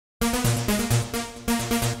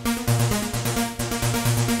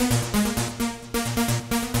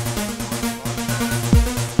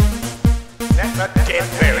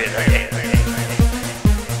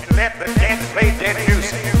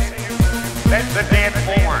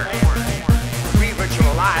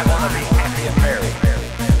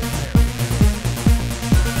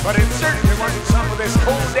this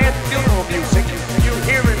cold-dead funeral music you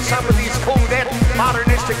hear in some of these cold-dead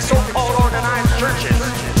modernistic so-called organized churches.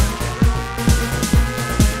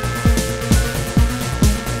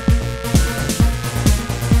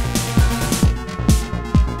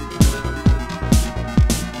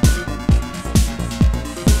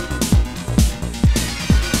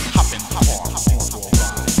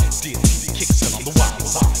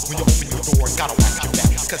 Gotta watch your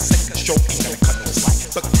back, cause second show ain't gonna cut no slack.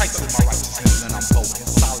 But Christ is my righteousness and I'm bold and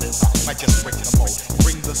solid. I just break the mold,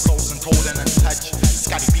 bring the souls and told and a touch.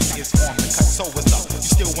 Scotty B is on the cut, so is up. You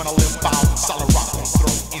still wanna live foul, solid rock and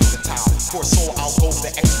throw in the towel. For a soul, I'll go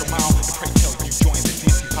the extra mile.